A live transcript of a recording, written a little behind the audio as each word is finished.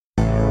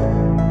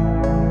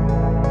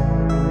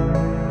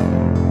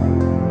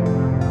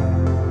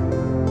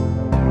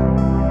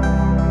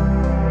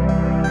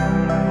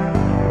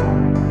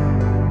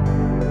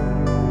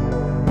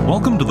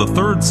Welcome to the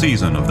third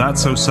season of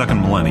That's So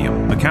Second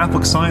Millennium, the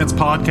Catholic Science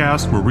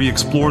podcast where we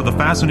explore the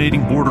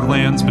fascinating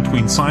borderlands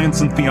between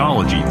science and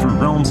theology through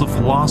realms of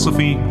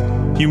philosophy,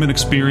 human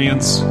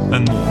experience,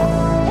 and more.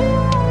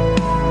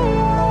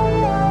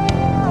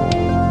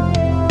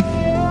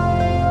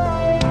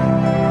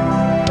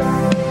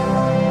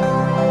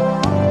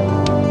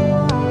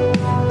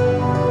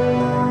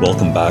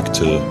 Welcome back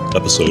to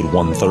episode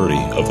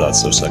 130 of That's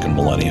So Second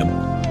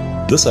Millennium.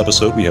 This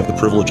episode, we have the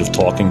privilege of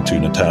talking to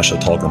Natasha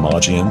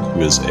Togramajian,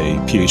 who is a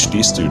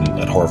PhD student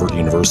at Harvard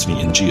University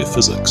in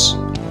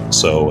geophysics.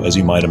 So, as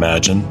you might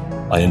imagine,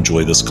 I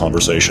enjoy this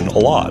conversation a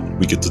lot.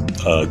 We get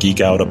to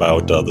geek out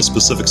about the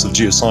specifics of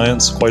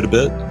geoscience quite a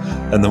bit,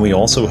 and then we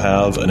also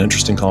have an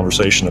interesting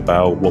conversation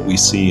about what we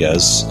see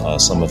as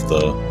some of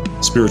the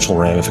spiritual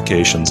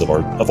ramifications of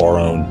our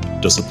own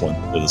discipline.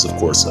 It is, of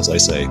course, as I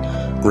say,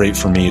 great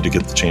for me to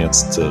get the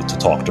chance to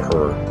talk to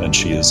her, and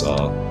she's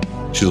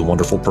a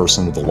wonderful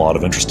person with a lot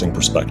of interesting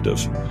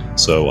perspective.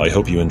 So I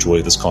hope you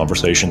enjoy this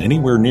conversation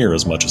anywhere near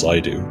as much as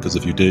I do, because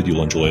if you did,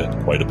 you'll enjoy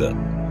it quite a bit.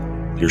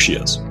 Here she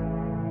is.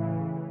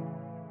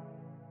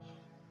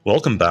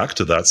 Welcome back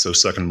to That's So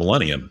Second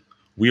Millennium.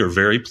 We are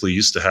very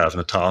pleased to have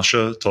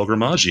Natasha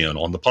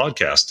Togramajian on the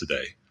podcast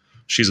today.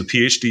 She's a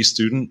PhD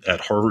student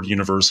at Harvard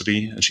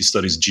University, and she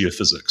studies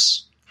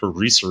geophysics. Her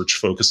research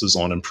focuses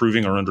on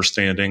improving our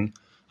understanding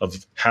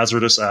of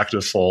hazardous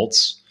active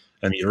faults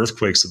and the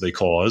earthquakes that they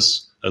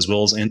cause, as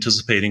well as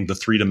anticipating the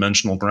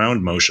three-dimensional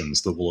ground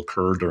motions that will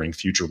occur during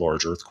future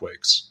large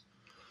earthquakes.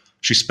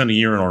 She spent a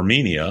year in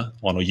Armenia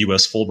on a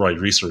U.S.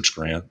 Fulbright research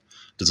grant,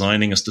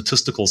 designing a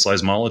statistical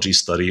seismology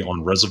study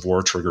on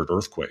reservoir-triggered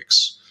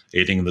earthquakes,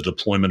 aiding in the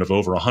deployment of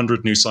over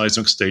 100 new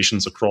seismic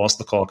stations across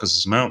the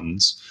Caucasus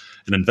Mountains,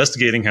 and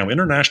investigating how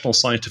international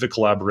scientific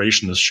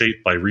collaboration is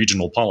shaped by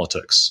regional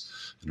politics,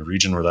 in a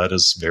region where that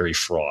is very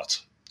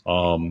fraught.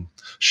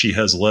 She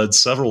has led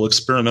several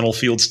experimental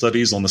field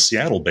studies on the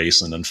Seattle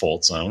Basin and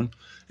fault zone,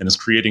 and is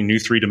creating new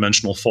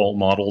three-dimensional fault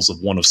models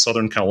of one of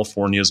Southern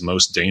California's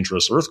most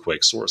dangerous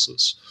earthquake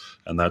sources.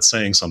 And that's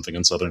saying something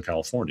in Southern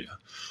California.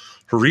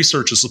 Her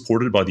research is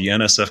supported by the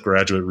NSF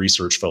Graduate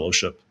Research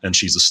Fellowship, and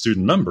she's a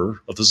student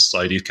member of the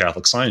Society of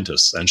Catholic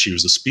Scientists, and she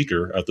was a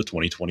speaker at the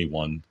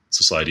 2021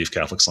 Society of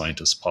Catholic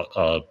Scientists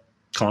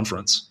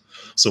conference.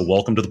 So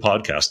welcome to the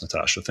podcast,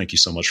 Natasha. Thank you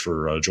so much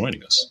for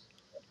joining us.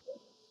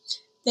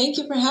 Thank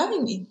you for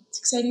having me. It's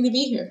exciting to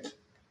be here.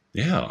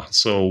 Yeah.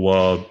 So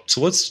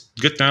let's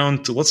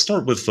let's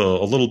start with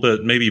a little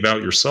bit maybe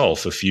about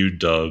yourself. If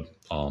you'd, so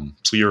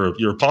you're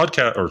a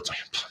podcast or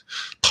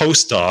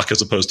postdoc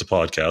as opposed to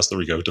podcast. There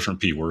we go. Different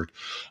P word.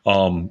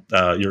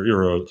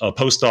 You're a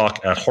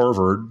postdoc at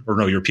Harvard, or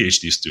no, you're a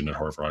PhD student at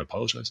Harvard. I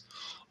apologize.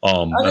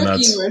 And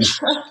that's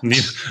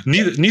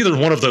neither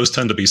one of those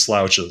tend to be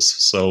slouches.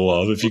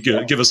 So if you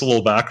could give us a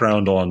little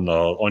background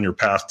on your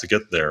path to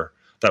get there,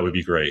 that would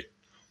be great.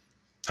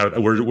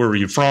 Where were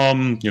you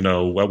from? You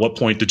know, at what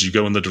point did you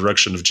go in the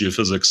direction of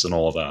geophysics and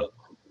all of that?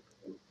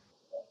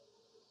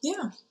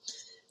 Yeah.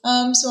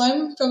 So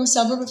I'm from a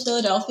suburb of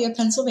Philadelphia,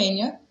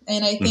 Pennsylvania.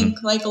 And I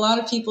think like a lot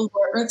of people who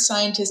are earth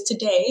scientists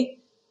today,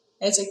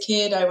 as a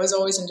kid, I was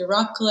always into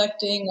rock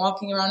collecting,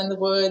 walking around in the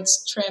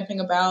woods,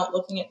 tramping about,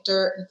 looking at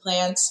dirt and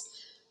plants.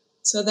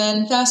 So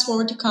then fast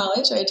forward to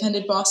college, I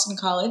attended Boston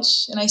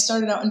College, and I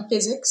started out in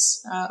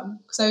physics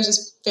because I was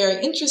just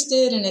very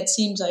interested, and it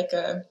seemed like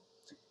a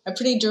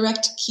pretty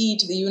direct key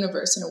to the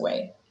universe in a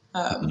way.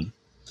 But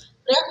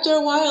after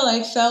a while,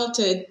 I felt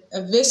a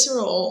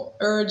visceral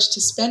urge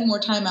to spend more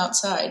time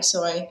outside.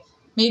 So I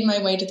made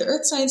my way to the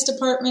earth science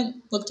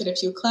department, looked at a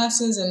few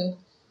classes, and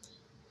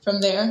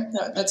from there,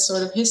 that's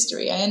sort of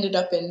history. I ended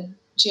up in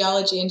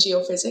geology and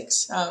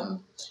geophysics.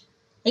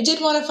 I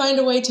did want to find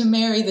a way to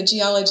marry the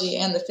geology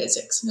and the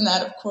physics, and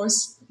that, of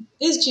course,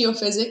 is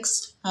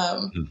geophysics.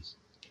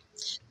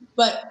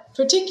 But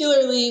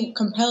particularly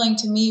compelling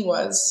to me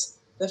was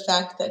the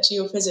fact that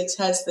geophysics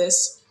has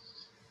this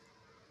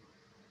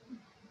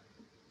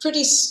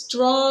pretty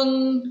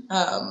strong,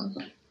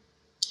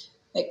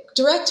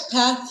 direct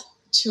path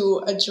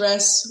to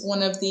address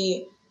one of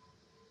the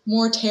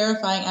more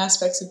terrifying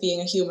aspects of being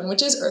a human,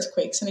 which is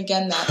earthquakes. And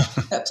again,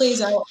 that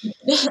plays out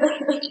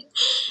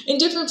in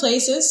different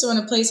places. So in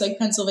a place like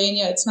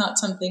Pennsylvania, it's not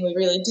something we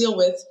really deal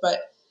with,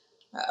 but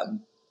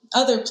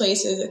other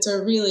places, it's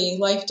a really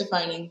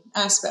life-defining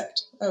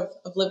aspect of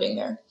living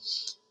there.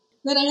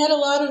 Then I had a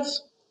lot of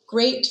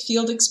great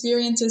field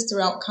experiences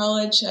throughout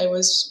college. I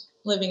was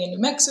living in New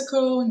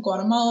Mexico and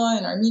Guatemala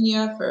and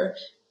Armenia for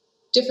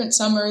different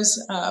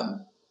summers,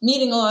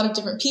 meeting a lot of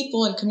different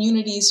people and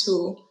communities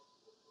who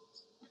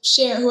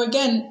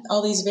again,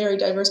 all these very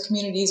diverse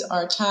communities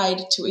are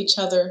tied to each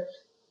other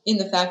in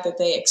the fact that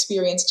they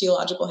experience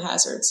geological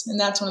hazards. And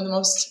that's one of the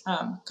most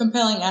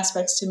compelling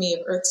aspects to me of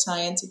earth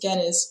science, again,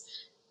 is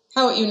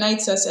how it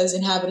unites us as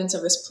inhabitants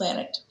of this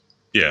planet.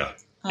 Yeah,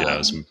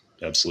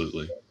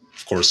 absolutely.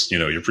 Of course,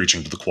 you're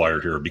preaching to the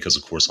choir here because,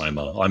 of course, I'm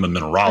a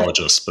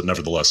mineralogist, but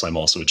nevertheless, I'm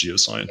also a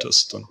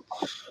geoscientist. And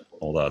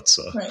all that's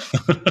Right.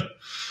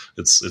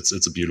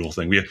 it's a beautiful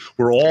thing.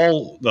 We're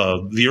all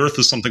the Earth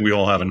is something we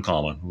all have in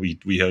common.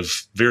 We have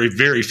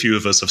very few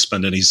of us have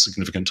spent any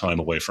significant time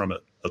away from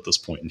it at this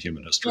point in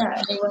human history.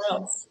 Yeah, anywhere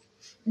else.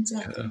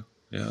 Exactly.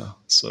 Yeah.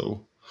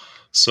 So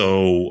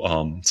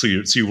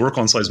you work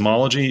on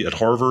seismology at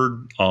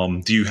Harvard.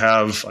 Do you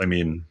have? I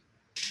mean,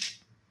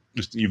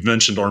 you've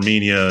mentioned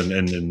Armenia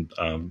and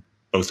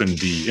both in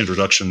the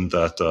introduction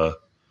that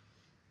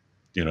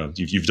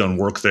you've done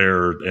work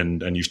there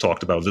and you've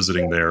talked about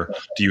visiting there.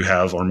 Do you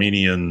have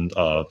Armenian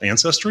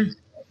ancestry?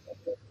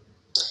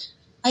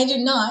 I do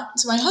not.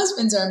 So my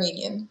husband's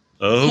Armenian.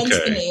 Okay, hence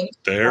the name.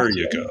 There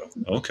you go.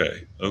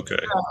 Okay.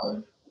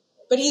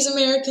 But he's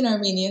American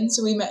Armenian,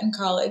 so we met in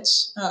college,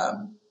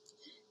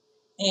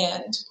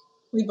 and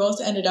we both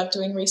ended up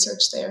doing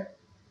research there.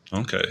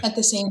 Okay. At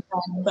the same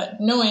time, but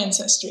no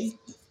ancestry.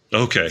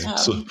 Okay.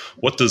 So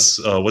what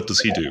does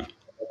he do?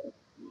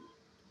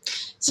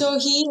 So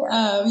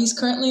he's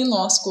currently in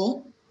law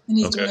school, and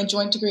he's doing a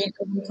joint degree in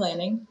urban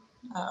planning.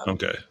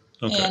 Okay.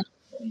 And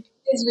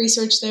his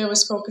research there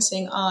was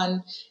focusing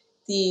on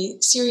the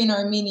Syrian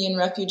Armenian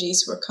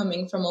refugees who were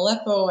coming from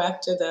Aleppo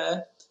after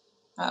the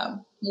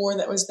war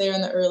that was there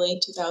in the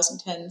early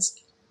 2010s.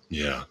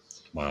 Yeah.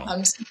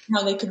 Wow.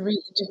 How they could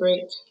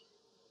reintegrate.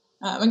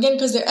 Again,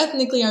 because they're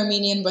ethnically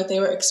Armenian, but they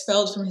were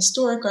expelled from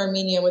historic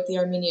Armenia with the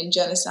Armenian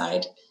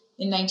genocide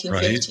in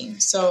 1915.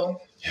 Right. So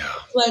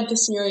fled to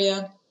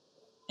Syria,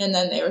 and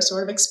then they were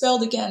sort of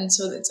expelled again.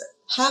 So it's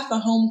half a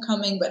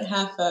homecoming, but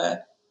half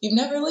a, you've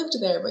never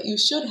lived there, but you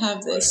should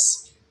have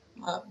this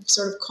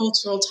sort of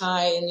cultural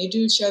tie, and you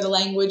do share the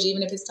language,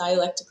 even if it's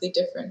dialectically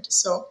different.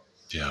 So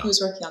he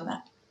was working on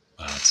that.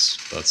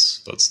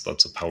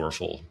 That's a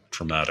powerful,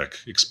 traumatic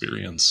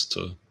experience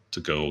to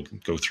go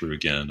through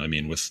again. I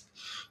mean, with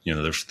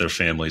their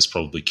families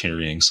probably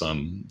carrying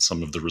some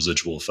of the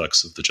residual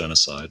effects of the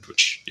genocide,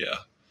 which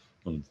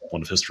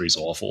one of history's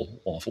awful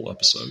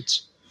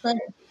episodes.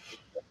 Right.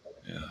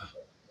 Yeah.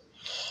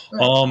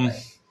 Right.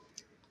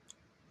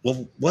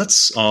 Well, I'd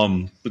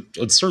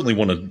certainly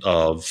want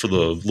to, for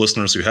the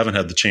listeners who haven't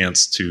had the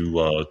chance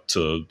to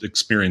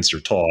experience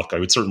your talk, I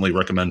would certainly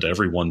recommend to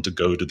everyone to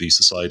go to the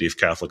Society of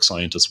Catholic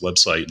Scientists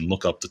website and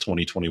look up the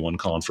 2021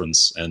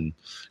 conference and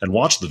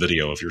watch the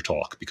video of your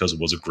talk, because it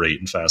was a great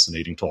and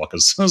fascinating talk,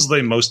 as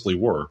they mostly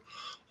were.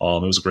 It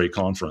was a great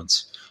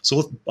conference.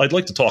 So I'd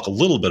like to talk a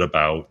little bit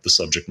about the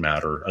subject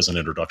matter as an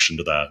introduction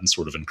to that and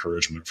sort of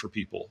encouragement for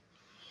people.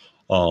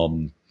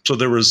 So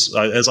there was,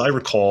 as I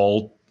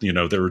recall,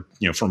 there were,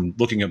 from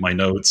looking at my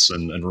notes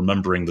and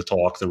remembering the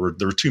talk, there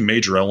were two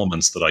major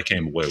elements that I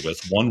came away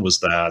with. One was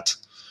that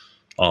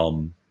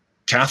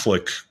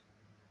Catholic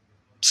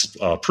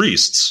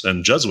priests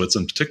and Jesuits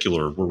in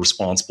particular were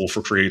responsible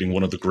for creating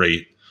one of the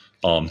great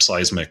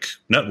seismic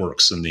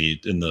networks in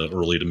the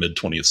early to mid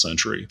 20th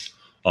century,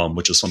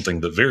 which is something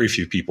that very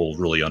few people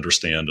really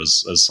understand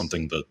as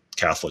something that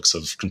Catholics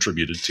have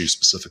contributed to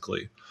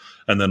specifically.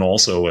 And then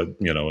also,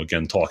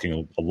 again,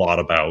 talking a lot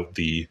about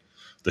the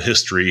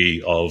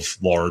history of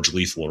large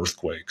lethal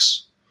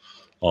earthquakes.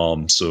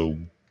 So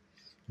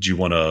do you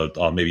want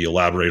to maybe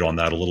elaborate on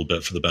that a little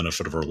bit for the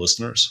benefit of our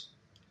listeners?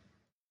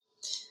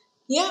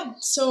 Yeah,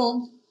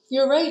 so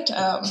you're right.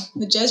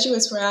 The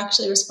Jesuits were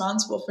actually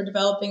responsible for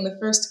developing the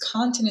first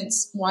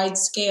continent-wide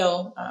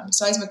scale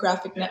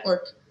seismographic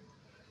network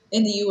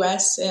in the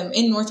U.S.,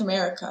 in North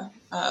America.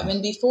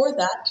 And before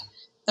that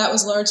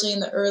was largely in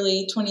the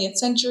early 20th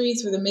century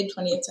through the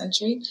mid-20th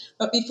century.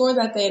 But before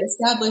that, they had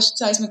established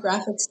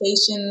seismographic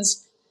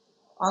stations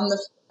on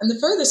the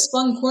furthest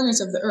flung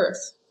corners of the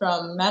Earth,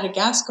 from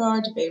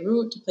Madagascar to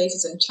Beirut to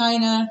places in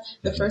China,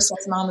 the first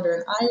seismometer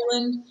in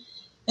Ireland.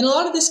 And a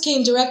lot of this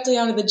came directly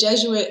out of the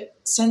Jesuit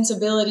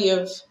sensibility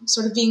of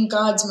sort of being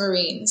God's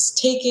Marines,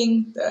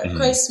 taking the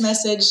Christ's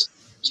message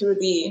to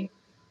the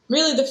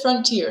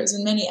frontiers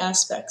in many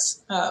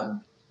aspects.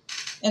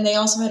 And they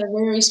also had a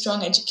very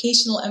strong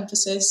educational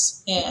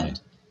emphasis. And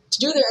to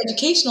do their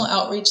educational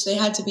outreach, they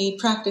had to be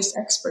practice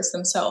experts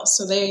themselves.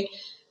 So they,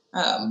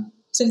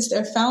 since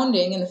their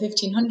founding in the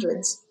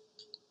 1500s,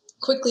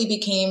 quickly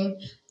became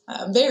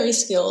very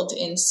skilled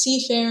in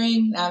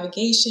seafaring,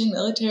 navigation,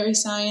 military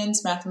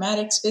science,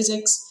 mathematics,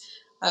 physics.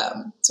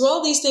 So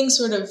all these things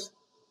sort of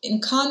in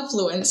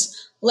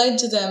confluence led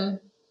to them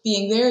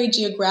being very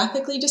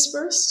geographically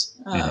dispersed,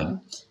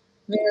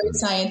 very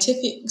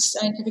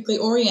scientifically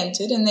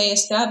oriented, and they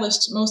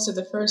established most of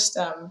the first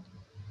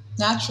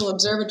natural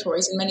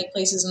observatories in many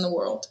places in the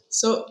world.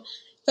 So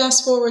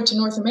fast forward to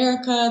North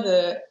America,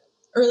 the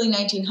early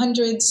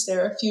 1900s,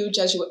 there are a few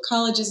Jesuit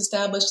colleges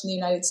established in the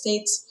United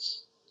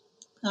States.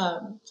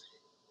 And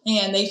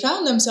they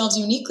found themselves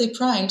uniquely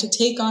primed to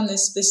take on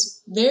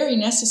this very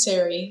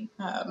necessary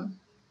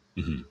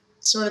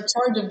sort of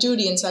charge of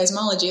duty in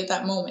seismology at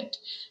that moment,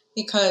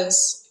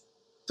 because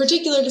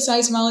particular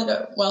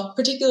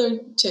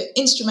to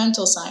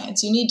instrumental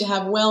science, you need to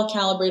have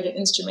well-calibrated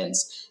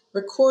instruments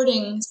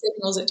recording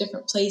signals at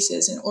different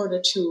places in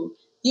order to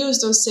use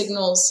those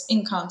signals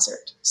in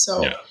concert.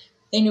 So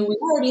they knew we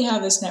already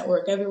have this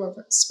network everywhere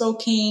from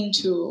Spokane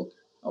to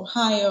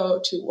Ohio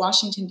to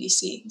Washington,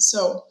 D.C.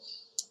 So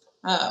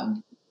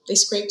they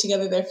scraped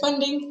together their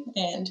funding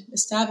and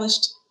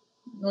established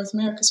North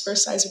America's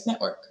first seismic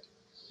network.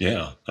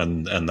 Yeah,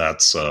 and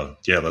that's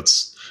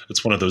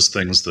it's one of those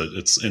things that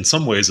it's in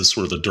some ways it's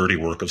sort of the dirty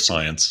work of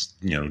science,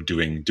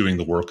 doing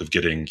the work of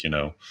getting,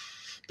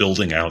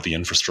 building out the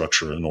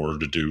infrastructure in order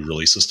to do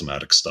really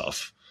systematic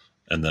stuff.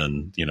 And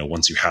then,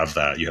 once you have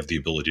that, you have the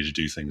ability to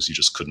do things you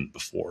just couldn't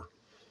before.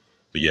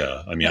 But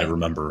yeah, I mean, I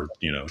remember,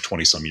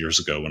 20 some years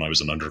ago when I was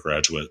an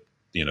undergraduate,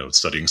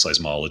 studying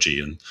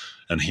seismology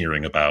and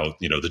hearing about,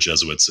 the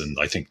Jesuits in,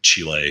 I think,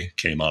 Chile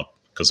came up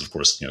because, of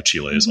course,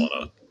 Chile is on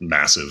a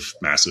massive,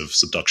 massive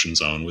subduction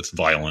zone with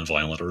violent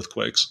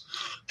earthquakes.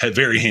 A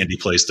very handy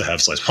place to have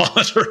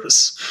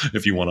seismometers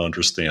if you want to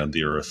understand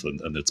the Earth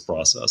and its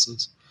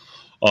processes.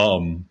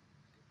 And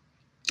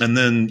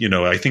then,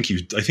 I think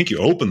you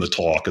opened the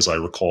talk, as I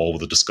recall,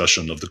 with a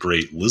discussion of the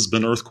Great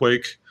Lisbon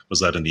earthquake. Was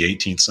that in the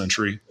 18th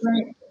century?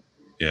 Right.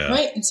 Yeah.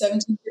 Right, in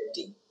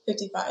 1750.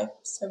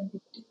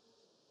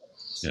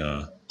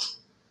 Yeah.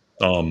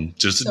 Do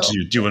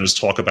you want to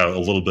just talk about a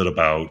little bit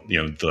about,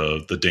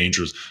 the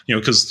dangers,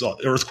 because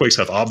earthquakes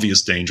have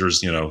obvious dangers,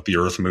 the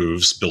earth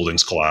moves,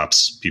 buildings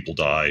collapse, people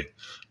die,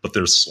 but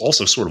there's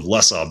also sort of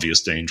less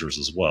obvious dangers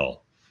as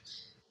well.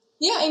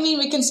 Yeah, I mean,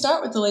 we can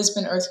start with the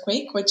Lisbon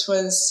earthquake, which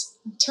was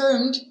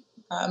termed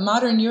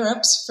modern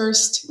Europe's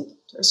first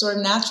sort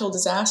of natural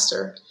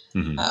disaster.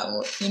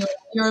 Mm-hmm.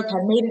 Europe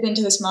had made it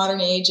into this modern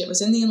age. It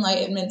was in the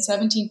Enlightenment,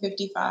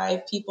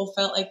 1755. People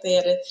felt like they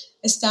had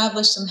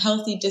established some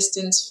healthy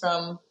distance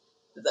from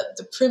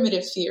the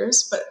primitive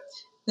fears. But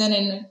then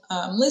in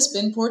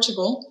Lisbon,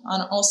 Portugal,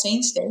 on All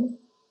Saints' Day, a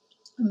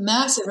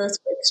massive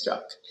earthquake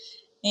struck.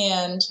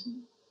 And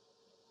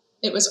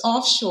it was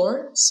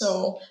offshore.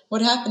 So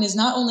what happened is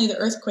not only the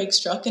earthquake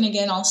struck, and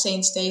again, All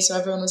Saints' Day, so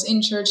everyone was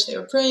in church, they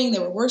were praying, they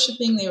were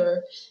worshiping, they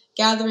were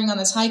gathering on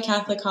this high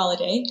Catholic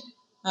holiday.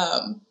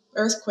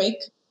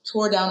 Earthquake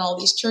tore down all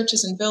these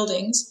churches and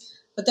buildings,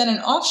 but then an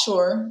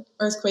offshore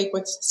earthquake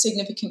with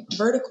significant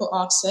vertical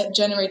offset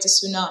generates a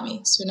tsunami.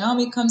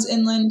 Tsunami comes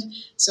inland,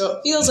 so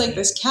it feels like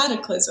this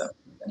cataclysm.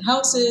 And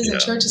houses and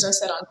churches are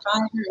set on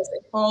fire as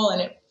they fall,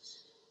 and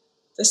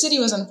the city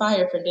was on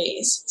fire for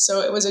days.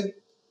 So it was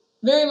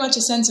very much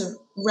a sense of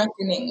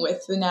reckoning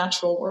with the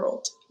natural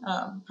world,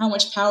 how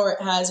much power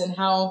it has and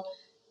how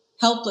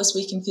helpless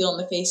we can feel in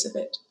the face of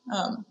it.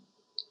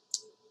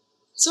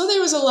 So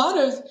there was a lot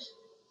of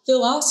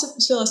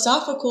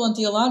philosophical and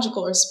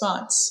theological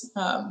response.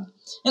 And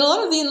a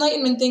lot of the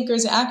Enlightenment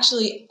thinkers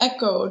actually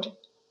echoed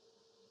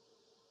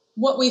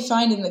what we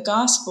find in the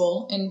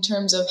gospel in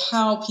terms of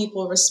how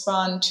people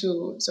respond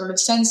to sort of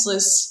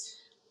senseless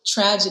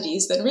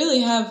tragedies that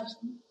really have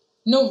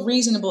no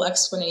reasonable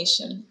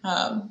explanation.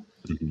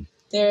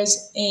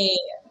 There's a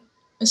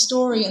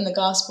story in the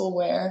gospel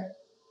where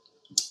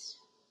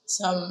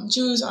some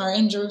Jews are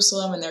in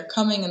Jerusalem and they're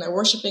coming and they're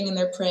worshiping and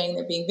they're praying.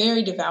 They're being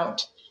very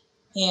devout.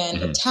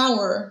 And a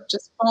tower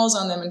just falls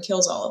on them and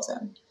kills all of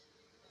them.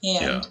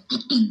 And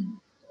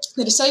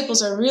the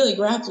disciples are really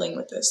grappling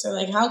with this. They're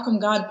like, how come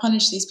God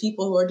punished these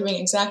people who are doing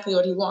exactly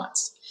what he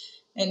wants?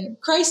 And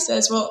Christ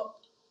says, well,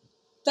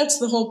 that's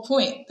the whole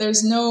point.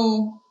 There's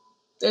no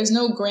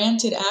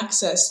granted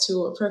access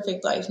to a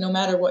perfect life, no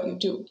matter what you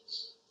do.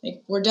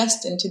 Like, we're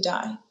destined to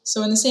die.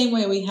 So in the same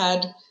way, we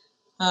had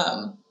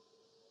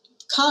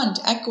Kant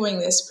echoing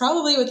this,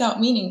 probably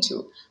without meaning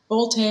to.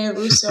 Voltaire,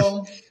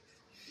 Rousseau,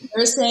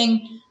 they're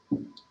saying,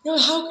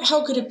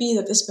 how could it be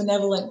that this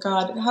benevolent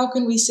God, how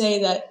can we say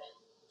that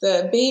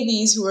the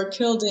babies who are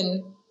killed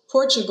in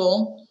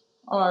Portugal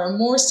are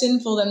more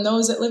sinful than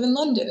those that live in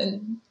London?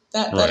 And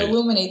that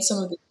illuminates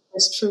some of the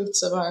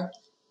truths of our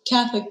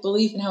Catholic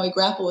belief and how we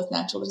grapple with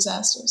natural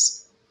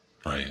disasters.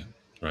 Right,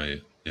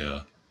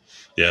 yeah.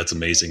 Yeah, it's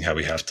amazing how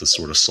we have to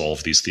sort of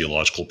solve these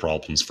theological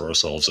problems for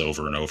ourselves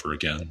over and over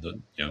again.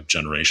 That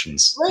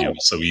generations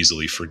so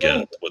easily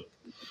forget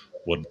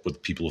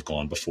what people have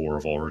gone before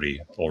have already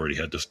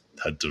had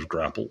to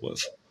grapple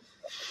with.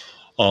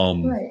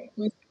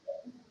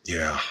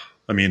 Yeah,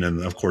 I mean,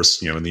 and of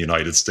course, in the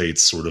United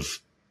States, sort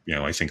of,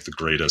 I think the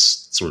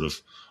greatest sort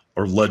of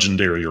or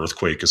legendary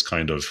earthquake is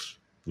kind of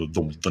the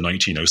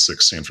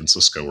 1906 San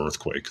Francisco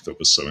earthquake that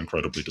was so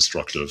incredibly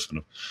destructive,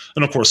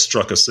 and of course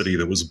struck a city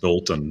that was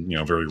built in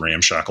very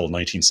ramshackle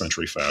 19th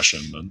century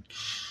fashion, and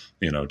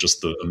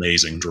just the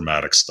amazing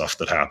dramatic stuff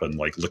that happened,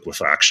 like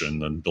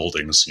liquefaction and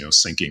buildings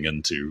sinking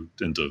into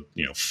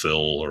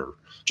fill or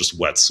just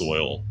wet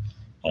soil,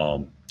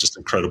 just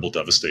incredible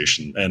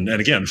devastation, and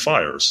again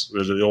fires.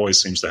 It always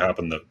seems to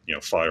happen that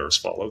fires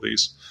follow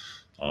these,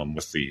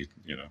 with the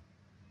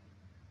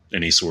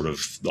any sort of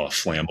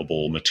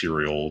flammable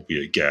material,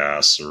 be it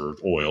gas or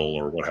oil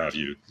or what have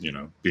you,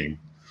 being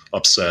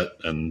upset,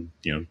 and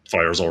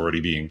fire's already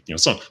being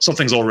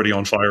something's already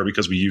on fire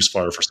because we use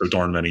fire for so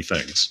darn many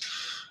things,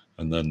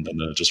 and then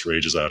it just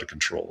rages out of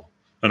control.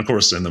 And of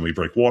course, and then we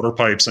break water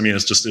pipes. I mean,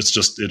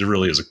 it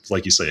really is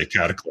like you say, a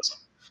cataclysm.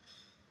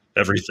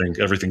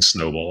 Everything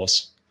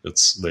snowballs.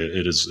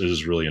 It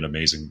is really an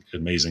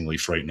amazingly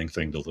frightening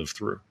thing to live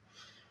through.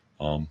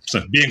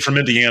 So being from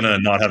Indiana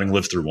and not having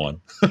lived through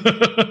one.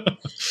 I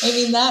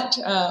mean, that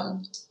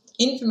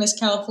infamous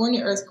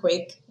California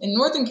earthquake in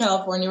Northern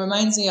California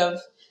reminds me of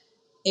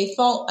a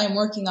fault I'm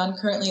working on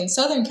currently in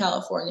Southern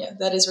California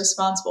that is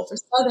responsible for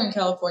Southern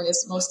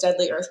California's most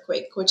deadly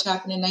earthquake, which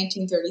happened in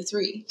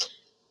 1933.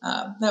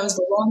 That was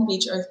the Long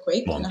Beach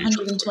earthquake, and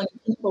 120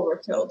 people were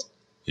killed.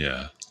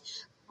 Yeah.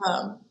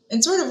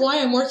 And sort of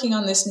why I'm working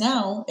on this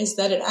now is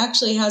that it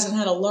actually hasn't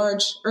had a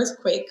large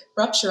earthquake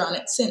rupture on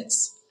it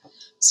since.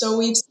 So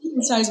we've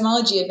seen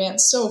seismology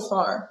advance so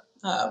far.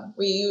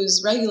 We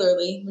use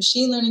regularly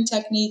machine learning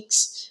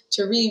techniques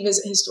to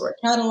revisit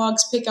historic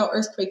catalogs, pick out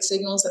earthquake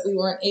signals that we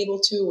weren't able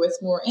to with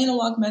more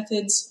analog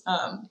methods.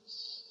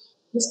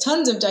 There's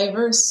tons of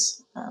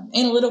diverse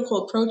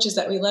analytical approaches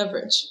that we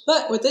leverage.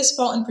 But with this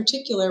fault in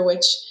particular,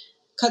 which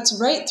cuts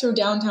right through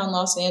downtown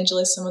Los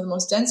Angeles, some of the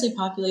most densely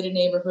populated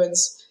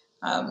neighborhoods,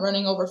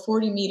 running over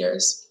 40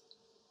 meters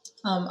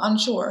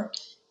onshore,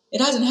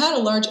 it hasn't had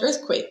a large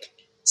earthquake.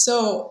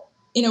 So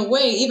in a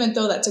way, even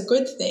though that's a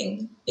good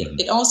thing,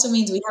 it also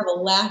means we have a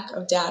lack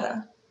of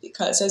data,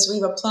 because as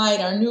we've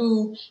applied our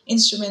new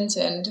instruments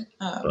and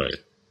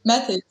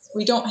methods,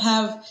 we don't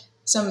have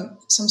some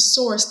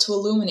source to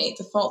illuminate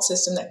the fault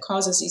system that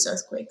causes these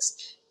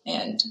earthquakes.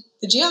 And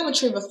the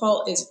geometry of a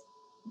fault is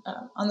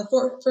on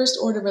the first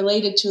order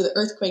related to the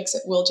earthquakes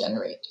it will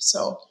generate.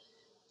 So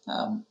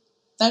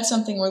that's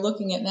something we're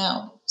looking at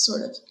now,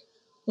 sort of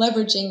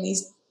leveraging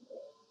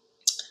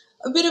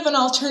a bit of an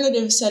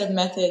alternative set of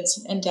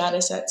methods and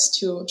data sets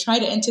to try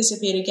to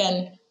anticipate,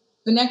 again,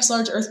 the next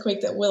large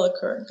earthquake that will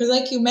occur. Because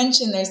like you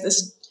mentioned, there's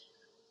this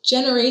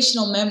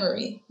generational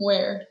memory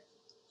where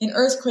an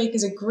earthquake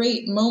is a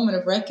great moment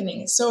of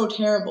reckoning. It's so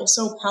terrible,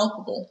 so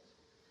palpable.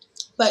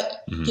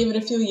 But give it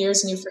a few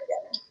years and you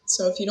forget.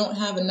 So if you don't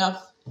have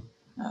enough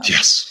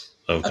yes.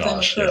 Oh,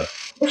 gosh.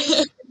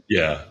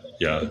 Yeah.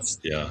 It's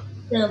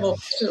terrible,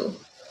 true.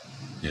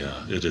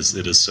 Yeah, it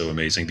is so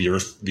amazing. The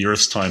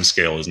Earth's time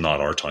scale is not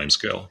our time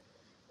scale.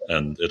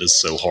 And it is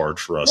so hard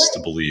for us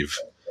to believe.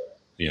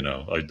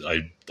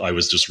 I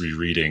was just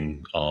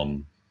rereading.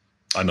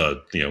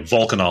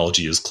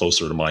 Volcanology is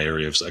closer to my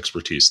area of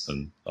expertise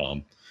than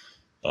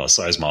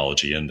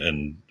seismology,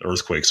 and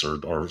earthquakes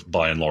are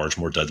by and large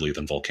more deadly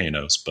than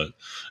volcanoes. But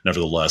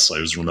nevertheless, I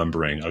was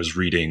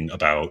reading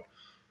about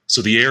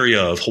the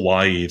area of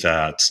Hawaii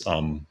that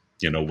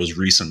was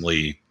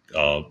recently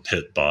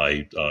hit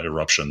by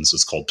eruptions.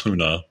 It's called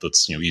Puna.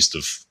 That's east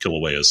of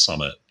Kilauea's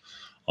summit.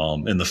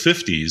 In the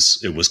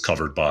 50s, it was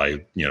covered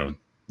by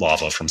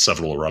lava from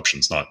several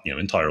eruptions, not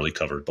entirely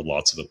covered, but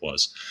lots of it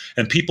was.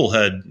 And people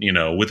had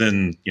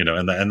within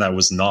and that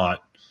was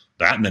not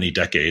that many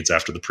decades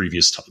after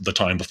the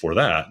time before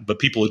that, but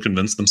people had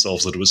convinced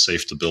themselves that it was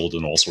safe to build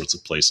in all sorts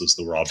of places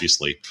that were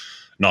obviously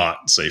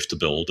not safe to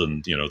build.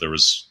 And there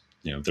was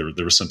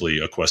simply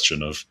a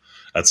question of,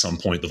 at some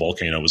point the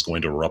volcano was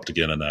going to erupt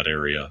again in that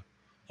area.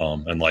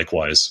 And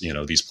likewise,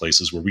 these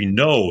places where we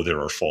know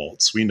there are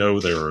faults, we know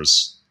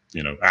there's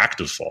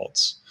active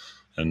faults,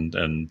 and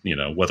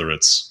whether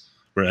it's,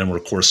 and we're,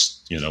 of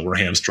course, we're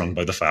hamstrung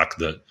by the fact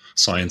that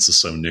science is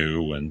so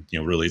new, and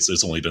really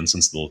it's only been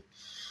since the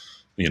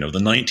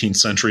 19th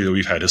century that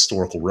we've had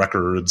historical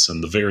records,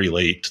 and the very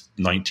late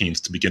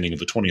 19th to beginning of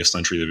the 20th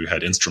century that we've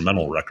had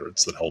instrumental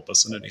records that help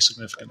us in any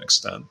significant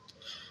extent.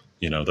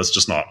 That's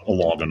just not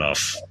long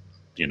enough.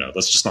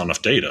 That's just not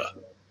enough data.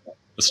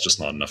 It's just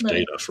not enough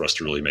data for us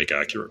to really make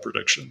accurate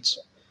predictions.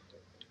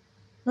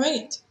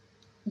 Right.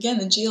 Again,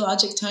 the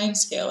geologic time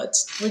scale,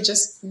 we're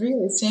just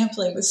really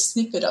sampling the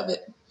snippet of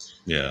it.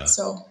 Yeah.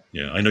 So.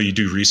 Yeah. I know you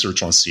do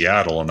research on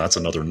Seattle, and that's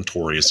another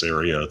notorious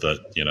area that,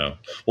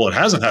 it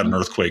hasn't had an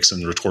earthquakes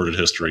in recorded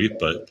history,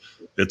 but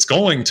it's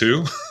going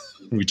to.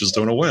 We just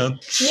don't know when.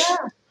 Yeah.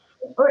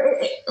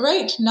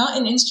 Right. Not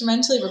in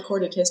instrumentally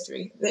recorded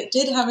history. It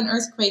did have an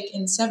earthquake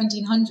in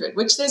 1700,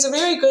 which there's a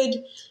very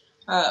good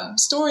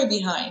story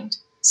behind.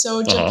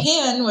 So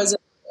Japan was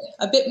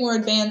a bit more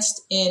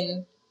advanced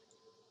in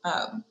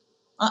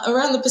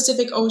around the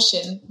Pacific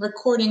Ocean,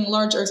 recording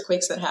large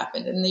earthquakes that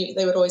happened. And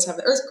they would always have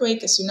the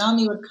earthquake, a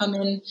tsunami would come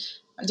in,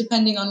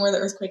 depending on where the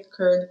earthquake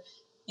occurred.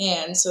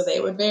 And so they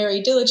would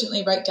very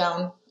diligently write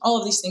down all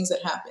of these things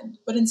that happened.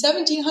 But in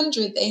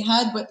 1700, they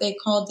had what they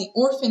called the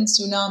orphan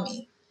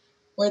tsunami,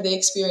 where they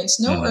experienced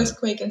no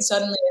earthquake, and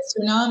suddenly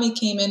a tsunami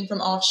came in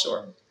from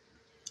offshore.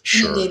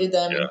 Inundated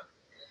them. Yeah.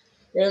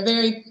 They were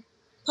very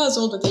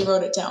puzzled, but they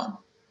wrote it down.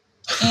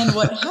 And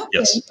what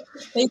happened,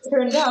 they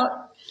turned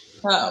out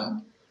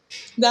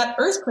that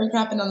earthquake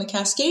happened on the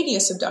Cascadia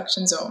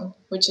subduction zone,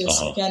 which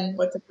is, again,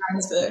 what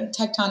defines the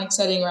tectonic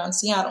setting around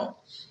Seattle.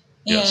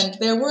 And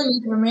there were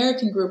Native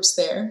American groups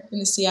there in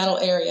the Seattle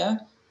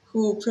area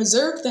who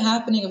preserved the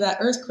happening of that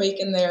earthquake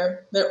in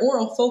their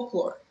oral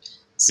folklore.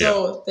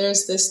 So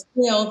there's this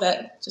tale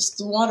that just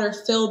the water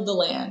filled the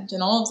land,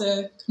 and all of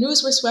the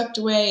canoes were swept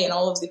away, and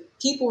all of the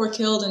people were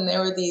killed, and there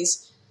were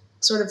these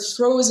sort of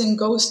frozen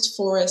ghost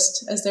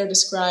forest, as they're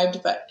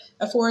described, but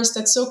a forest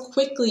that's so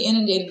quickly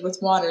inundated with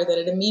water that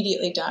it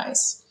immediately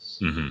dies,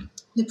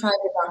 deprived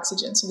of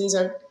oxygen. So these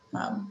are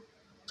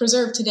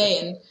preserved today,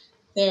 and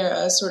They're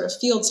a sort of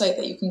field site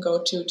that you can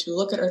go to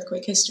look at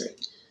earthquake history.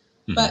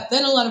 But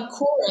then a lot of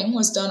coring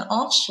was done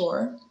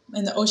offshore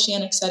in the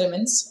oceanic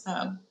sediments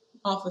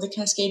off of the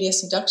Cascadia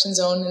subduction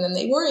zone, and then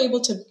they were able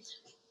to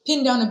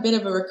pin down a bit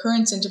of a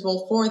recurrence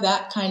interval for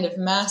that kind of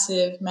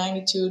massive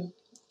magnitude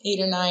 8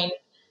 or 9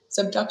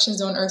 subduction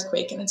zone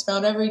earthquake, and it's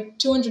about every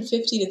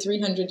 250 to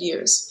 300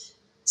 years.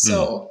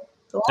 So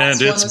the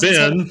last and it's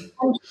been...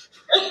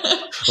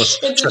 it's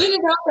been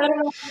about that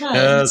amount of time.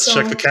 Let's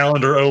check the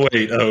calendar. Oh,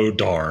 wait. Oh,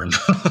 darn.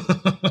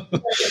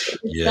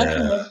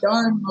 Definitely a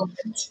darn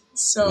moment.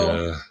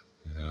 So,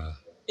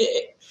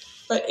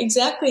 but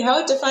exactly how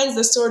it defines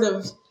the sort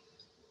of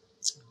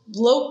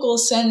local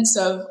sense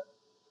of,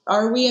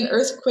 are we an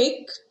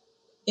earthquake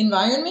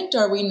environment?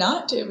 Are we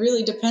not? It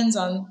really depends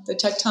on the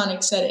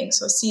tectonic setting.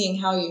 So seeing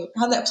how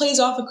that plays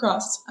off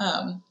across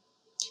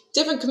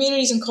different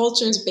communities and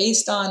cultures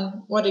based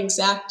on what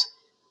exact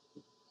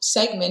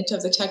segment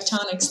of the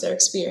tectonics they're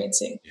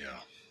experiencing.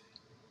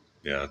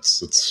 Yeah.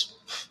 It's.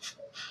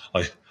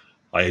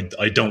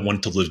 I don't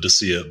want to live to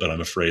see it, but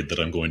I'm afraid that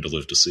I'm going to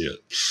live to see it,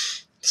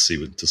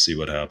 to see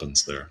what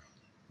happens there.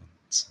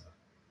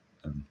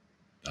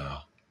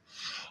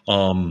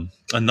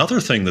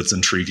 Another thing that's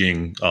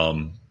intriguing,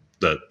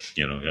 that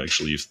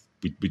actually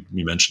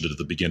we mentioned it at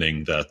the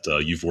beginning,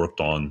 that you've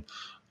worked on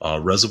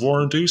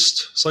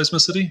reservoir-induced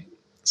seismicity.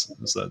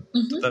 Is that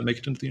did that make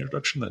it into the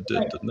introduction? That did,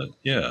 right. Didn't it?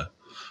 Yeah.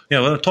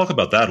 Let's talk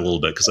about that a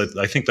little bit, because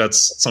I think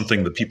that's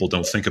something that people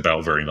don't think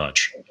about very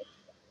much.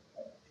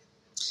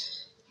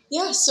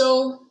 Yeah,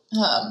 so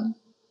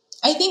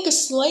I think a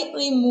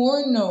slightly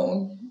more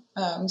known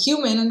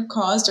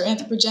human-caused or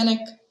anthropogenic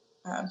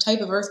type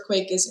of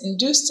earthquake is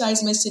induced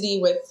seismicity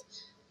with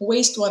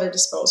wastewater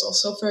disposal.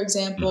 So, for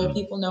example,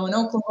 people know in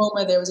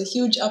Oklahoma there was a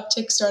huge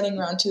uptick starting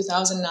around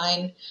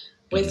 2009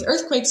 with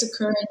earthquakes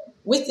occurring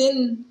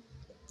within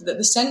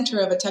the center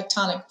of a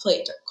tectonic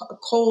plate, a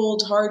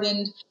cold,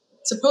 hardened,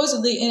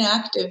 supposedly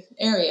inactive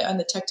area in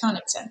the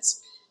tectonic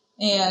sense.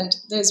 And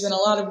there's been a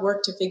lot of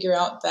work to figure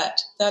out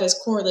that is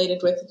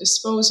correlated with the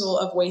disposal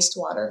of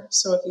wastewater.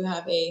 So if you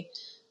have a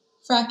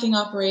fracking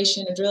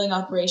operation, a drilling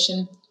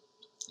operation,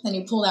 then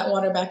you pull that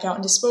water back out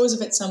and dispose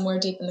of it somewhere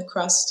deep in the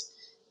crust,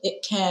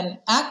 it can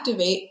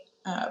activate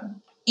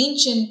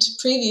ancient,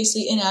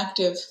 previously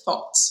inactive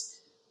faults.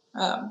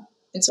 And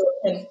so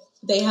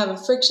they have a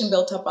friction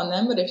built up on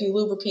them, but if you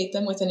lubricate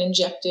them with an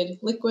injected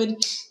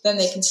liquid, then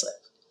they can slip.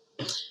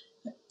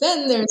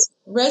 Then there's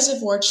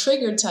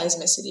reservoir-triggered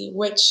seismicity,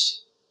 which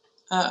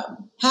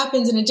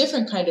happens in a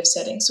different kind of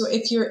setting. So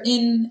if you're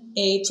in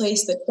a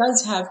place that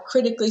does have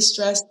critically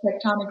stressed,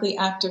 tectonically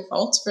active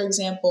faults, for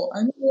example,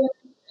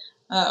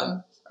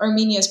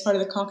 Armenia is part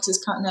of the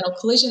Caucasus Continental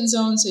Collision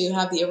Zone, so you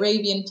have the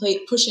Arabian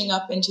Plate pushing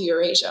up into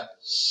Eurasia,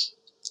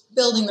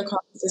 building the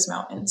Caucasus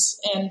Mountains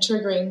and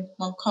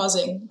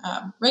causing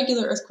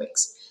regular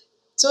earthquakes.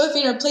 So if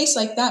you're in a place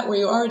like that where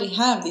you already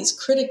have these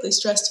critically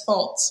stressed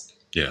faults,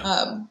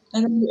 and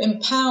then you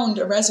impound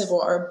a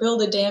reservoir or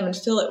build a dam and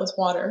fill it with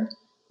water.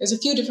 There's a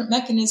few different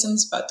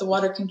mechanisms, but the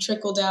water can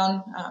trickle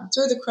down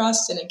through the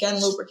crust and again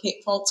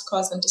lubricate faults,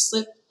 cause them to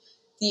slip.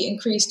 The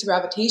increased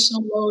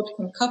gravitational load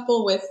can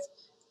couple with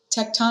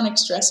tectonic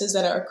stresses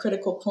that are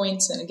critical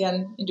points and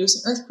again induce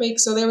an earthquake.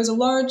 So there was a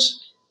large,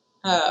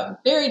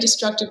 very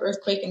destructive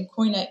earthquake in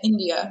Koyna,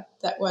 India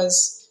that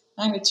was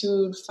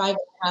magnitude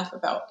 5.5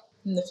 about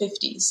in the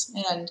 50s.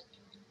 And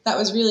that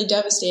was really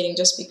devastating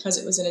just because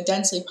it was in a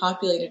densely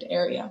populated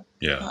area.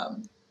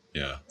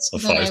 So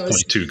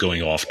 5.2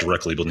 going off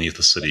directly beneath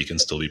the city can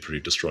still be pretty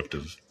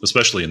destructive,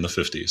 especially in the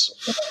 50s.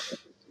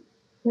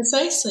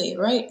 Precisely,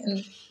 right.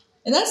 And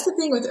that's the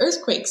thing with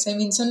earthquakes. I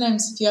mean,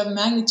 sometimes if you have a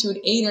magnitude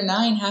 8 or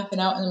 9 happen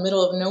out in the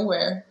middle of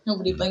nowhere,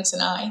 nobody blinks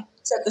an eye,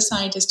 except the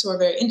scientists who are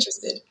very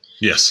interested.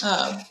 Yes.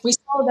 We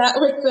saw that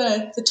with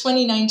the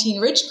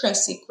 2019 Ridgecrest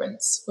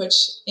sequence, which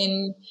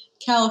in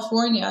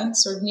California,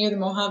 sort of near the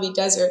Mojave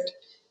Desert,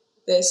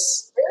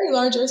 this very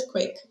large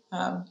earthquake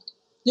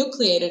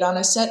nucleated on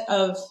a set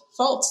of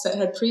faults that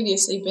had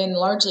previously been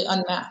largely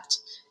unmapped.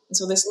 And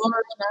so this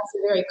large,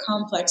 massive, very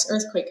complex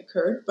earthquake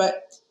occurred,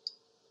 but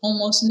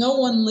almost no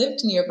one lived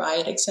nearby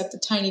it except the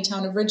tiny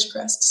town of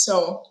Ridgecrest.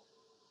 So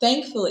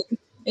thankfully,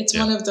 it's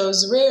one of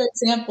those rare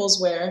examples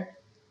where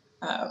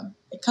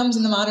it comes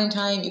in the modern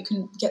time. You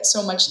can get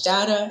so much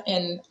data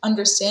and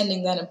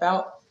understanding then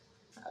about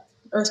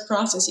Earth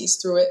processes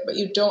through it, but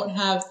you don't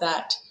have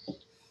that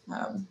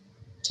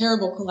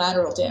terrible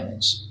collateral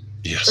damage.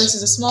 Yes.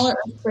 Versus a smaller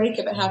earthquake,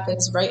 if it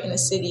happens right in a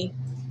city,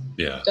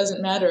 it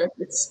doesn't matter if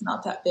it's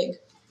not that big.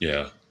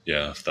 Yeah.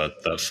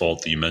 That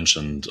fault that you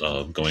mentioned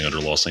going under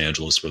Los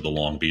Angeles where the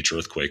Long Beach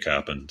earthquake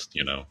happened,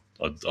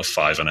 a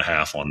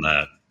 5.5 on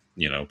that,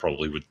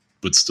 probably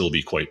would still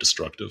be quite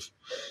destructive.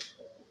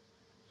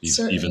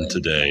 Certainly. Even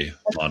today,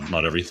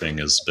 not everything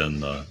has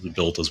been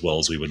built as well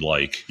as we would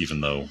like,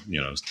 even though,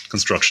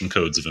 construction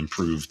codes have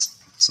improved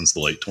since the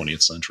late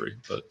 20th century.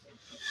 But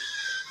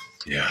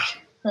yeah.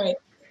 Right.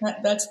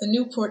 That's the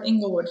Newport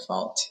Inglewood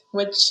fault,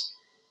 which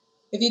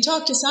if you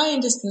talk to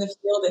scientists in the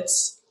field,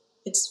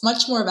 it's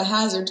much more of a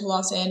hazard to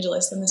Los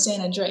Angeles than the San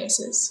Andreas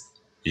is.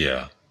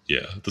 Yeah.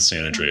 Yeah. The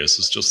San Andreas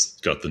has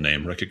just got the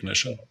name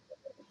recognition.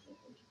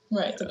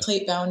 Right, the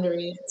plate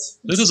boundary.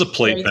 It is a It's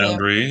plate very famous.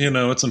 boundary.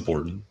 It's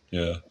important.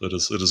 Yeah. It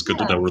is good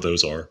to Yeah, know where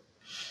those are.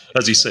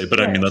 As you say, but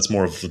I mean right. that's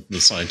more of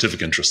the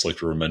scientific interest, like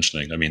we were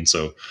mentioning. I mean,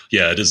 so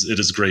yeah, it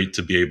is great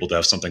to be able to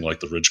have something like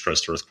the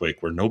Ridgecrest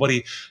earthquake where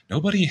nobody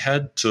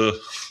had to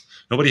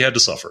nobody had to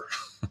suffer.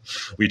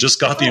 We just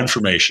got the Oh,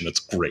 information. It's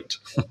great.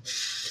 right.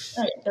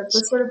 That's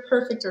the sort of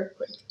perfect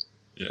earthquake.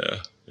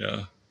 Yeah,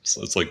 yeah.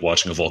 So it's like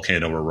watching a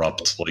volcano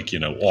erupt, like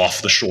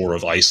off the shore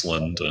of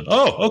Iceland, and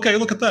oh, okay,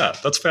 look at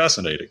that. That's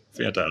fascinating,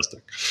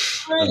 fantastic.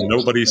 And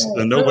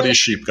Right, nobody's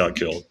sheep got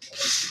killed.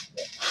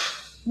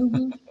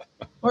 mm-hmm.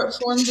 Or it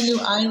forms a new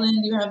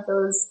island. You have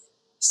those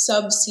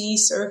subsea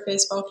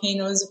surface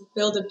volcanoes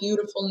build a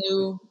beautiful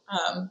new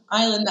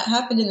island that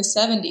happened in the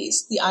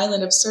 70s, the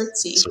island of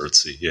Surtsey.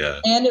 Surtsey,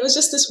 yeah, And it was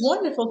just this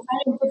wonderful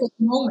scientific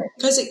moment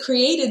because it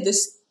created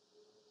this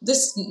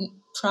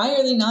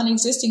priorly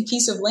non-existing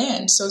piece of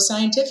land. So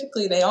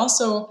scientifically, they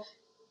also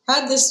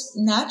had this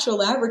natural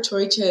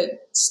laboratory to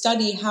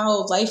study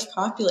how life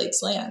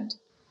populates land.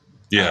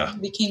 yeah,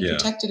 Became yeah.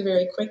 protected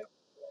very quickly.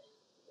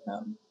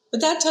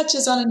 But that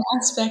touches on an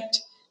aspect,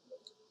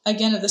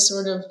 again, of the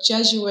sort of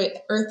Jesuit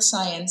earth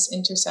science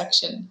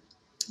intersection.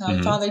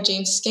 Mm-hmm. Father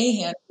James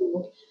Scahan,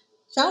 who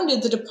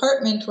founded the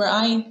department where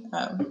I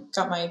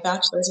got my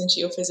bachelor's in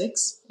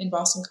geophysics in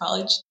Boston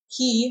College,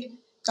 he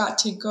got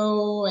to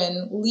go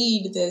and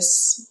lead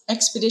this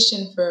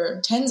expedition for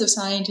tens of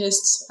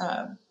scientists,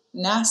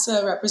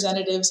 NASA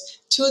representatives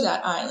to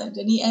that island.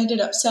 And he ended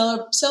up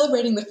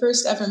celebrating the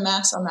first ever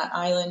Mass on that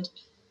island.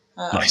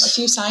 A Nice.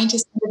 few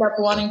scientists ended up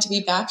wanting to be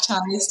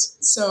baptized,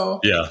 so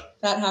Yeah,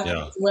 that happened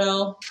yeah, as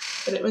well.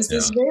 But it was yeah.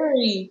 this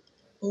very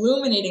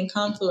illuminating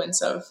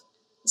confluence of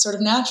sort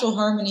of natural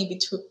harmony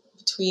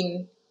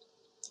between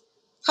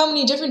how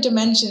many different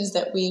dimensions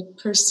that we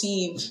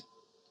perceive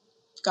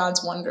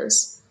God's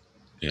wonders.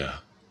 Yeah,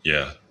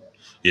 yeah,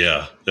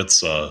 yeah.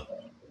 It's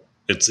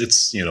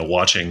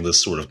watching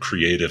this sort of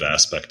creative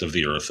aspect of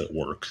the earth at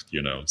work.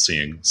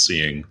 Seeing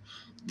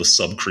the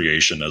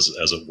subcreation, as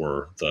it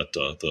were, that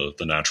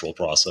the natural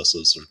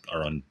processes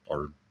are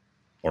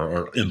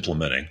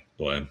implementing.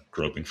 Boy, I'm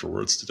groping for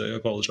words today. I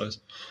apologize.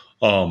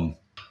 I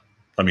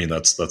mean,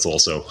 that's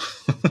also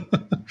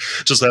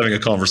just having a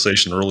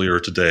conversation earlier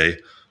today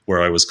where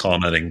I was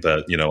commenting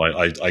that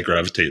I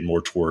gravitate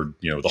more toward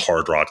the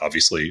hard rock.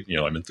 Obviously,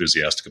 I'm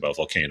enthusiastic about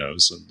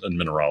volcanoes and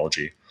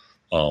mineralogy.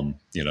 I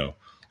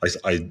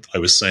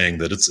was saying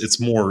that it's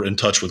more in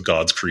touch with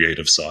God's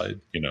creative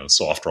side.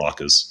 Soft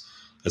rock is,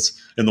 it's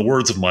in the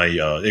words of my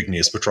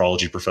igneous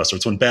petrology professor,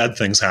 it's when bad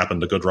things happen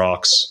to good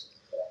rocks.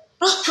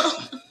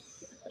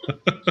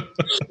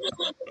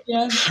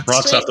 Yeah,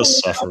 Rocks have straight to from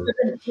suffer.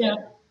 yeah.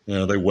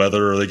 They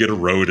weather, they get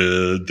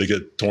eroded, they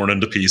get torn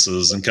into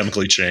pieces and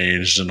chemically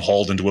changed and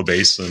hauled into a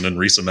basin and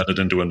re-cemented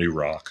into a new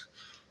rock.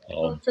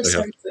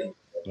 Precisely.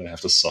 They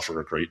have to suffer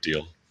a great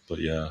deal. But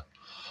yeah.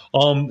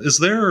 Is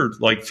there,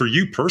 like, for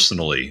you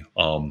personally,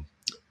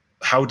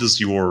 how does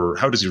your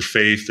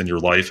faith and your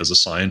life as a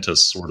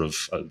scientist sort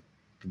of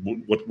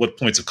what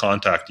points of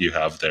contact do you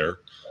have there?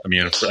 I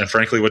mean, and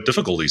frankly, what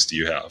difficulties do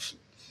you have?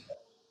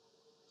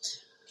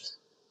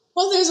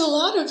 Well, there's a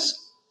lot of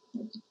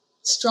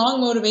strong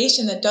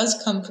motivation that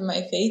does come from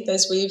my faith.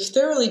 As we've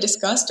thoroughly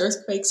discussed,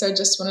 earthquakes are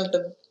just one of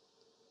the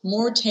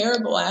more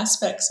terrible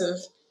aspects of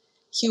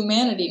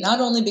humanity,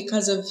 not only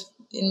because of,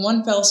 in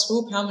one fell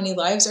swoop, how many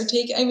lives are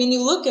taken. I mean,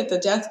 you look at the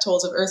death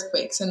tolls of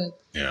earthquakes, and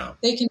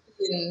they can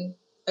be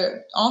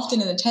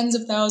often in the tens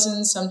of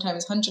thousands,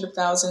 sometimes hundreds of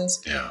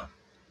thousands. Yeah.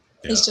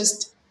 It's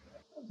just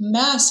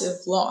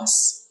massive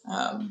loss.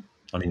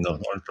 I mean,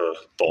 the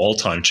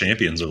all-time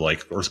champions are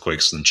like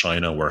earthquakes in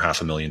China where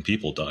 500,000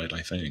 people died,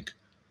 I think.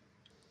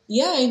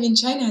 Yeah, I mean,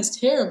 China has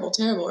terrible,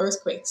 terrible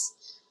earthquakes.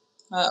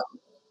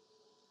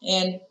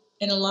 And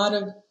a lot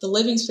of the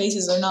living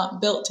spaces are not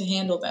built to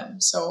handle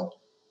them. So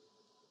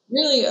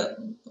really a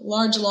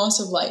large loss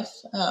of life.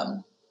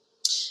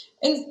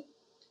 And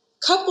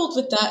coupled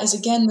with that is,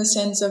 again, the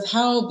sense of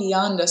how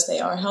beyond us they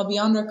are, how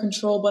beyond our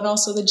control, but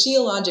also the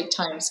geologic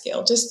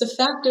timescale. Just the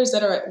factors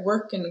that are at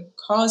work and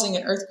causing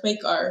an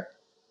earthquake are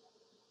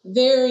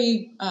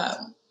very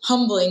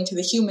humbling to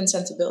the human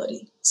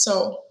sensibility.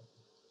 So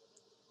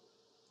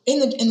in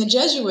the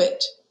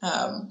Jesuit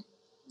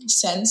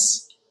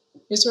sense,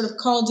 you're sort of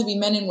called to be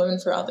men and women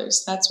for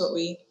others. That's what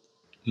we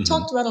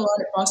talked about a lot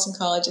at Boston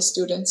College as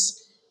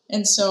students.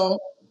 And so,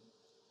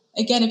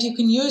 again, if you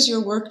can use your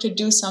work to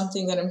do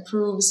something that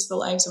improves the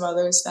lives of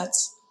others,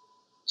 that's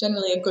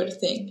generally a good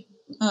thing.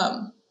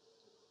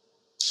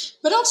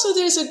 But also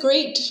there's a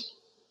great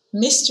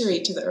mystery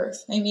to the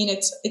earth. I mean,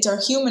 it's our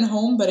human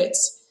home, but it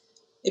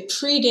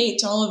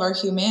predates all of our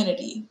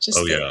humanity. Just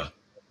the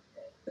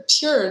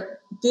pure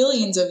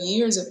billions of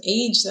years of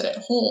age that it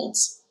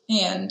holds.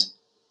 And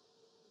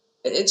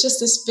it's just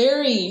this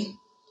very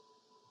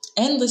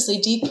endlessly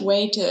deep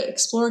way to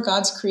explore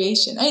God's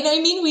creation.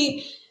 I mean,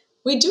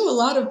 we do a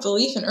lot of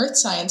belief in earth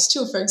science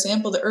too. For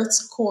example, the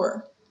Earth's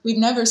core. We've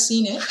never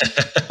seen it,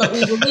 but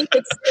we believe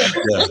it's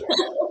there.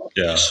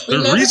 Yeah, there We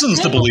are never reasons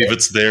to handled believe it.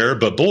 it's there,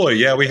 but boy,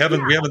 yeah, we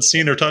haven't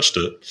seen or touched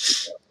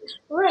it.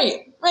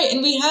 Right, right.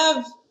 And we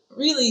have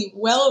really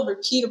well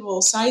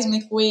repeatable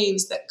seismic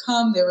waves that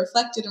come, they're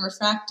reflected and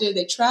refracted,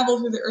 they travel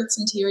through the Earth's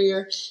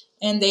interior,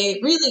 and they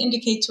really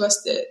indicate to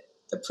us the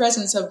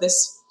presence of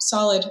this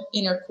solid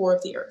inner core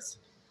of the Earth.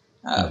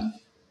 But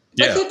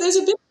Yeah, there's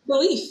a bit of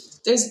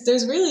belief.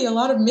 There's really a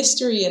lot of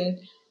mystery and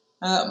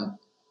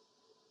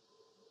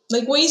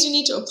like ways you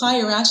need to apply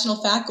your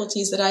rational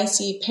faculties that I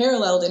see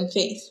paralleled in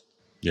faith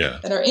yeah,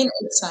 that are in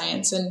earth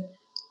science. And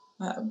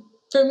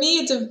for me,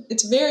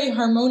 it's a very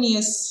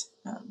harmonious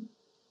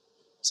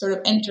sort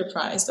of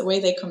enterprise, the way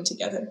they come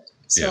together.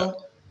 yeah,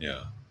 So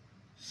yeah,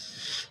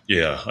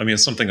 yeah. I mean,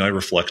 it's something I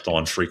reflect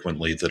on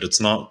frequently. That it's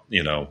not,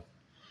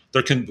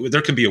 there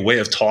can be a way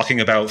of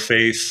talking about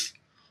faith.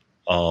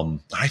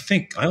 I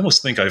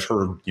almost think I've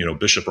heard,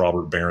 Bishop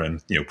Robert Barron,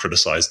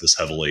 criticize this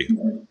heavily,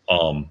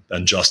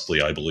 and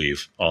justly, I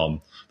believe.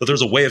 But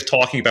there's a way of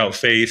talking about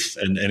faith,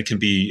 and it can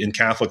be in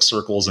Catholic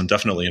circles and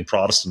definitely in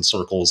Protestant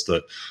circles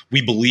that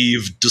we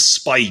believe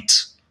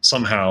despite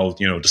somehow,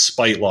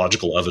 despite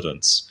logical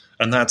evidence.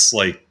 And that's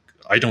like,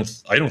 I don't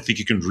think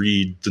you can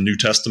read the New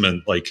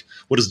Testament. Like,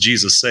 what does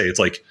Jesus say? It's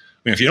like,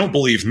 if you don't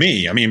believe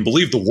me,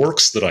 believe the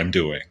works that I'm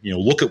doing.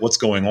 Look at what's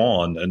going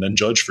on and then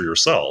judge for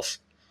yourself.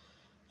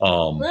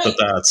 But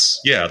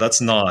right,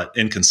 that's not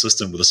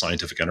inconsistent with a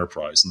scientific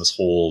enterprise and this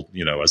whole,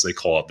 as they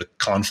call it, the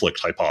conflict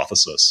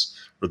hypothesis,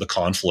 or the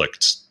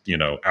conflict,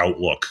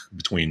 outlook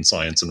between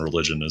science and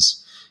religion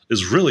is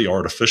really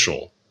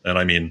artificial. And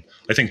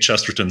I think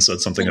Chesterton said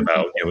something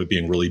about, it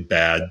being really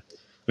bad.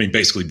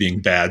 Basically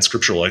being bad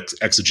scriptural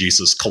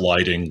exegesis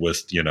colliding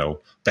with,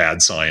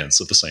 bad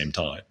science at the same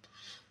time.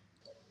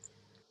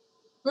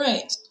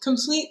 right,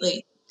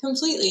 completely,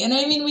 completely. And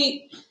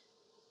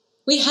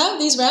we have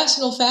these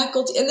rational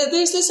faculties, and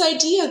there's this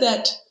idea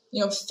that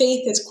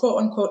faith is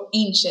quote unquote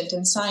ancient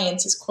and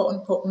science is quote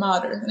unquote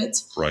modern, and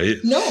it's Right.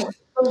 no.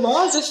 The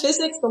laws of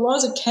physics, the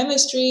laws of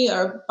chemistry,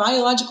 our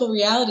biological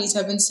realities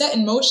have been set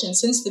in motion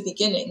since the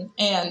beginning,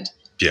 and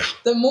Yeah.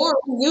 the more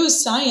we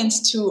use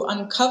science to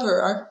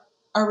uncover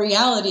our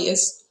reality,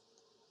 is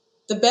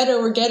the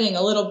better we're getting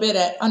a little bit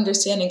at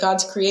understanding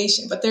God's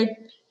creation. But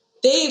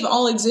they've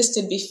all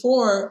existed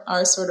before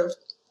our sort of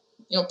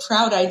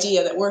proud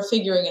idea that we're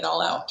figuring it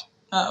all out.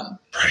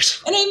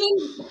 Right. And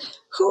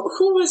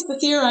who was the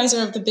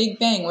theorizer of the Big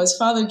Bang? Was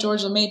Father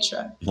George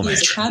Lemaitre. He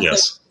was a Catholic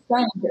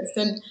scientist,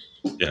 and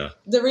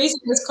the reason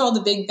it was called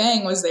the Big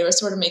Bang was they were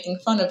sort of making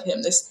fun of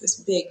him.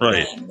 This Big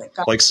Bang that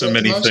got like so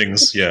many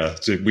things. Yeah,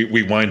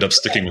 we wind up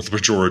sticking with the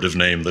pejorative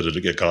name that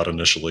it got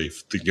initially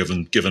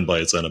given by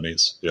its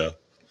enemies. Yeah.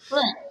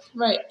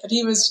 Right. But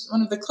he was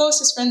one of the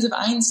closest friends of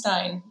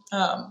Einstein,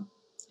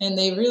 and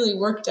they really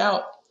worked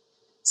out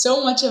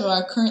so much of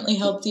our currently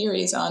held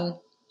theories on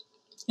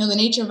the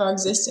nature of our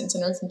existence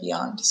and Earth and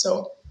beyond.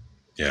 So,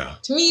 to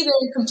me, they're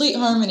in complete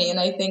harmony, and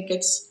I think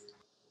it's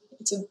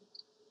a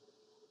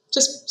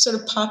just sort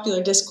of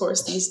popular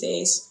discourse these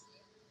days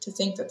to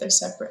think that they're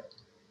separate.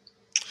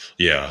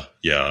 Yeah.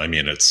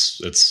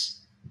 It's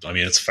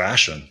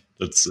fashion.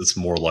 It's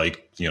more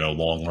like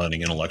long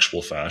running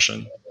intellectual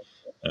fashion,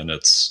 and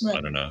it's right.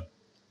 I don't know.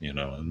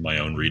 In my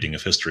own reading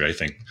of history, I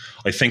think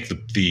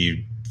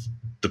the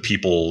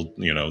people,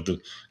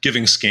 the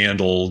giving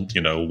scandal,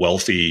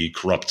 wealthy,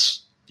 corrupt,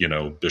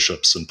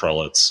 bishops and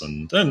prelates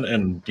and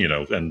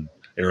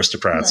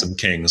aristocrats and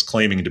kings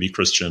claiming to be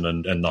Christian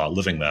and not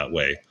living that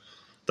way,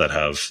 that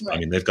have,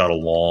 they've got a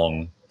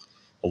long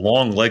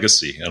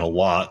legacy and a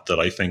lot that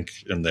I think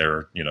in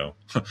their,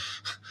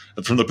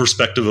 from the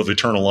perspective of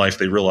eternal life,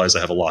 they realize they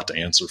have a lot to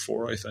answer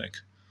for, I think,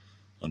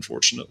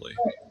 unfortunately.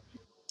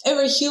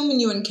 Every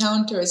human you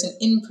encounter is an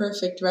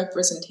imperfect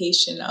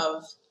representation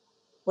of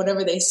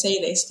whatever they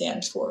say they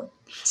stand for.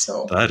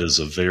 So that is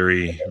a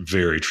very,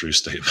 very true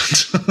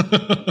statement.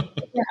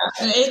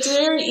 And it's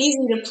very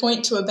easy to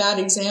point to a bad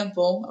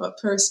example of a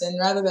person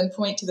rather than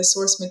point to the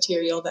source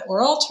material that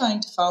we're all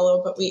trying to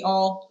follow, but we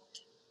all,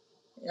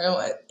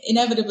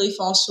 inevitably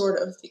fall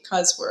short of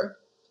because we're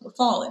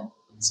fallen.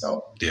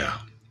 So yeah,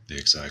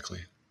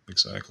 exactly.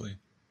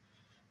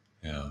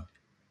 Yeah,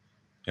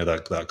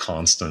 that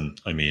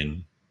constant.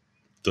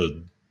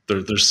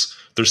 There's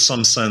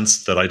some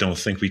sense that I don't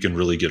think we can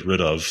really get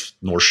rid of,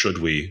 nor should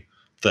we,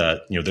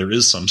 that there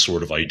is some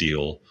sort of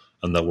ideal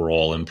and that we're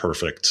all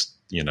imperfect.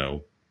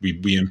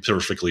 We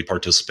imperfectly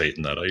participate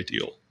in that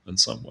ideal in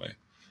some way.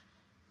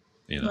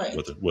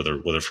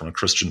 Whether from a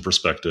Christian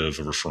perspective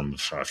or from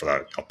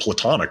a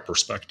Platonic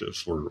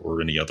perspective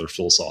or any other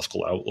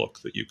philosophical outlook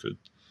that you could.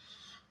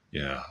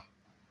 Yeah,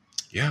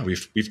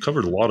 we've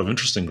covered a lot of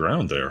interesting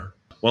ground there.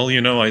 Well,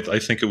 I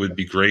think it would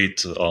be great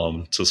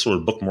to sort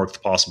of bookmark the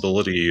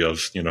possibility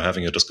of,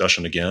 having a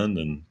discussion again,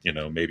 and,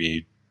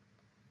 maybe,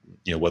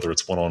 whether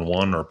it's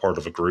one-on-one or part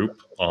of a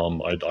group.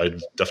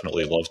 I'd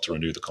definitely love to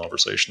renew the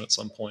conversation at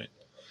some point.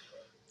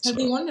 That'd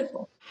be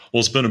wonderful. Well,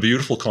 it's been a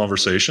beautiful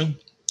conversation.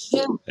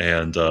 Yeah.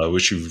 And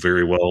wish you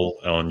very well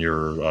on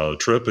your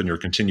trip and your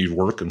continued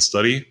work and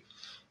study.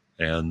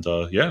 And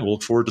we'll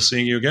look forward to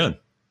seeing you again.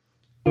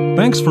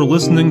 Thanks for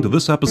listening to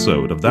this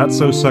episode of That's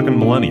So Second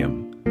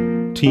Millennium.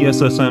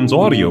 TSSM's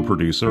audio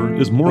producer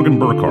is Morgan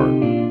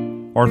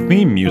Burkhart. Our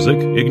theme music,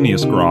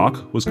 Igneous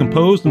Grok, was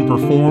composed and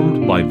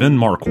performed by Vin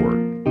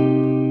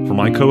Marquardt. For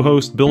my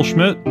co-host Bill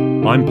Schmidt,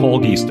 I'm Paul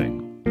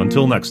Giesting.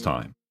 Until next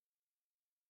time.